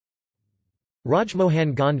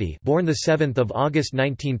Rajmohan Gandhi, born the 7th of August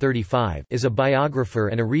 1935, is a biographer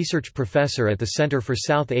and a research professor at the Center for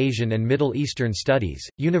South Asian and Middle Eastern Studies,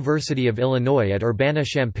 University of Illinois at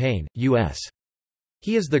Urbana-Champaign, U.S.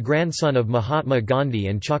 He is the grandson of Mahatma Gandhi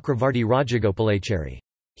and Chakravarti Rajagopalachari.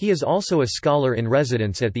 He is also a scholar in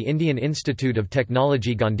residence at the Indian Institute of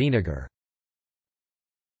Technology Gandhinagar.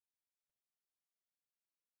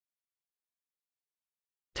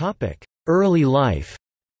 Early life.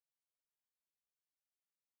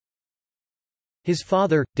 His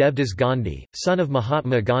father, Devdas Gandhi, son of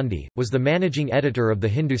Mahatma Gandhi, was the managing editor of the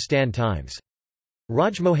Hindustan Times.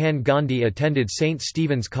 Rajmohan Gandhi attended St.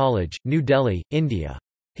 Stephen's College, New Delhi, India.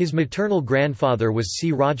 His maternal grandfather was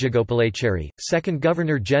C. Rajagopalachari, second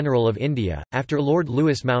Governor-General of India, after Lord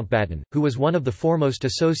Louis Mountbatten, who was one of the foremost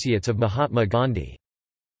associates of Mahatma Gandhi.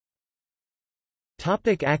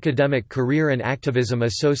 Academic career and activism.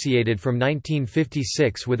 Associated from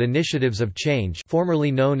 1956 with initiatives of change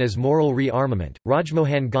formerly known as moral rearmament,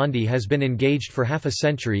 Rajmohan Gandhi has been engaged for half a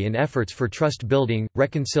century in efforts for trust building,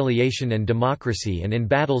 reconciliation and democracy, and in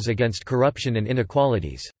battles against corruption and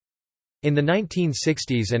inequalities. In the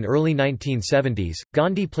 1960s and early 1970s,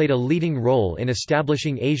 Gandhi played a leading role in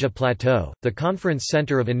establishing Asia Plateau, the conference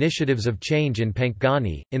centre of initiatives of change in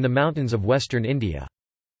Pankgani, in the mountains of western India.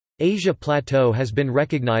 Asia Plateau has been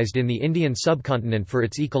recognized in the Indian subcontinent for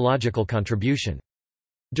its ecological contribution.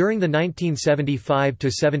 During the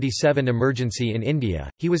 1975–77 emergency in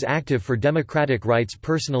India, he was active for democratic rights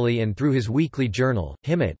personally and through his weekly journal,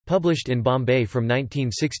 Himmat, published in Bombay from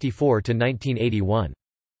 1964 to 1981.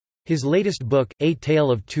 His latest book, A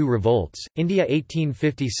Tale of Two Revolts, India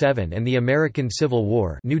 1857 and the American Civil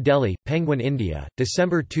War, New Delhi, Penguin India,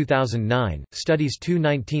 December 2009, studies two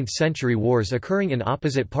 19th-century wars occurring in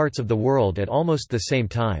opposite parts of the world at almost the same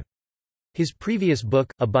time. His previous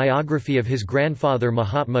book, a biography of his grandfather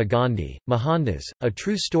Mahatma Gandhi, Mohandas, A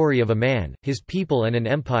True Story of a Man, His People and an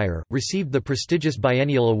Empire, received the prestigious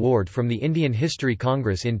Biennial Award from the Indian History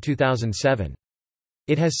Congress in 2007.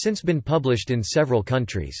 It has since been published in several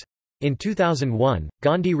countries. In 2001,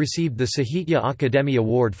 Gandhi received the Sahitya Akademi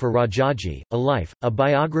Award for Rajaji, A Life, a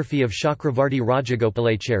biography of Chakravarti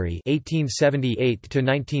Rajagopalachari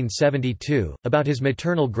 (1878–1972), about his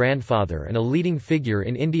maternal grandfather and a leading figure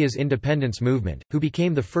in India's independence movement, who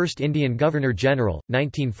became the first Indian Governor-General,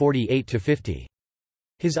 1948–50.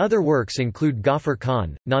 His other works include Ghaffar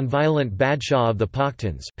Khan, Nonviolent Badshah of the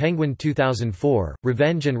Pakhtuns, Penguin 2004,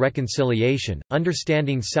 Revenge and Reconciliation,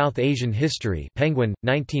 Understanding South Asian History, Penguin,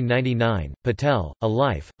 1999, Patel, A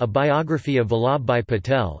Life, a biography of Vallabhbhai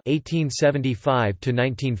Patel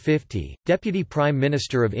 (1875–1950), Deputy Prime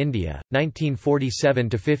Minister of India,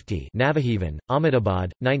 1947–50, Navajivan,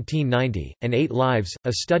 Ahmedabad, 1990, and Eight Lives,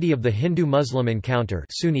 a study of the Hindu-Muslim encounter,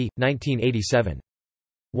 Sunni, 1987.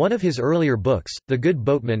 One of his earlier books, The Good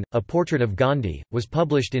Boatman, A Portrait of Gandhi, was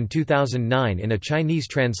published in 2009 in a Chinese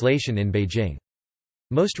translation in Beijing.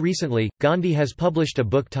 Most recently, Gandhi has published a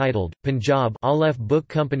book titled, Punjab Aleph Book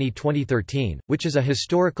Company 2013, which is a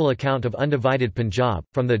historical account of undivided Punjab,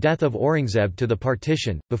 from the death of Aurangzeb to the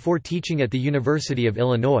partition. Before teaching at the University of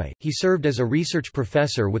Illinois, he served as a research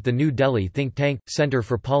professor with the New Delhi think tank, Center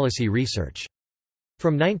for Policy Research.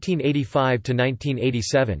 From 1985 to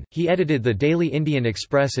 1987, he edited the Daily Indian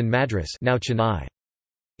Express in Madras, now Chennai.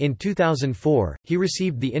 In 2004, he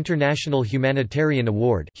received the International Humanitarian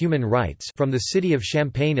Award Human Rights from the city of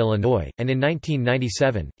Champaign, Illinois, and in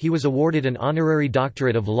 1997, he was awarded an honorary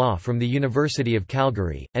doctorate of law from the University of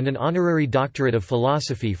Calgary, and an honorary doctorate of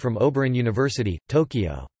philosophy from Oberlin University,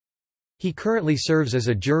 Tokyo. He currently serves as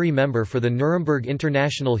a jury member for the Nuremberg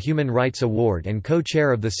International Human Rights Award and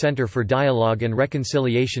co-chair of the Center for Dialogue and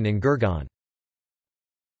Reconciliation in Gurgaon.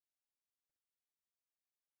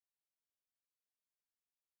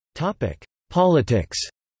 Politics.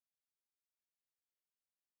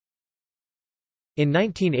 In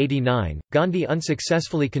 1989, Gandhi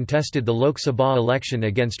unsuccessfully contested the Lok Sabha election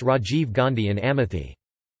against Rajiv Gandhi and Amethi.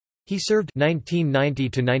 He served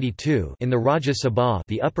 1990–92 in the Rajya Sabha,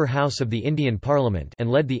 the upper house of the Indian Parliament, and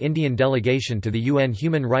led the Indian delegation to the UN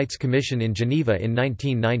Human Rights Commission in Geneva in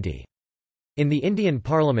 1990. In the Indian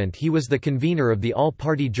Parliament he was the convener of the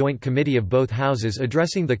All-Party Joint Committee of both houses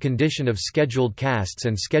addressing the condition of scheduled castes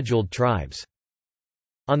and scheduled tribes.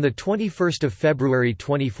 On 21 February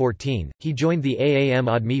 2014, he joined the Aam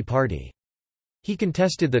Aadmi Party. He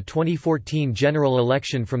contested the 2014 general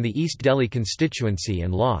election from the East Delhi constituency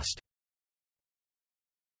and lost.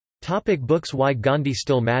 Books. Why Gandhi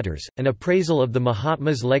Still Matters, an appraisal of the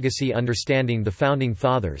Mahatma's legacy. Understanding the Founding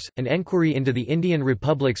Fathers, an enquiry into the Indian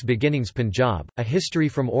Republic's beginnings. Punjab, a history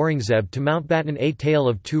from Aurangzeb to Mountbatten. A Tale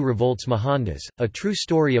of Two Revolts. Mohandas, a true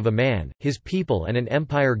story of a man, his people and an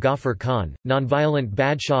empire. Ghaffar Khan, nonviolent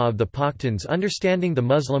Badshah of the Pakhtuns. Understanding the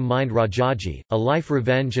Muslim Mind. Rajaji, a life.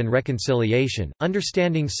 Revenge and Reconciliation,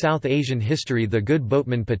 Understanding South Asian History. The Good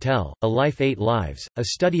Boatman Patel, a life. 8 Lives, a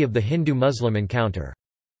study of the Hindu-Muslim encounter.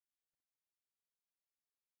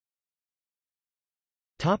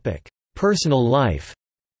 Personal life.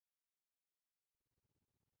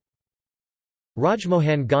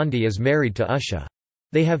 Rajmohan Gandhi is married to Usha.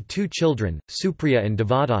 They have 2 children, Supriya and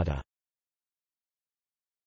Devadatta.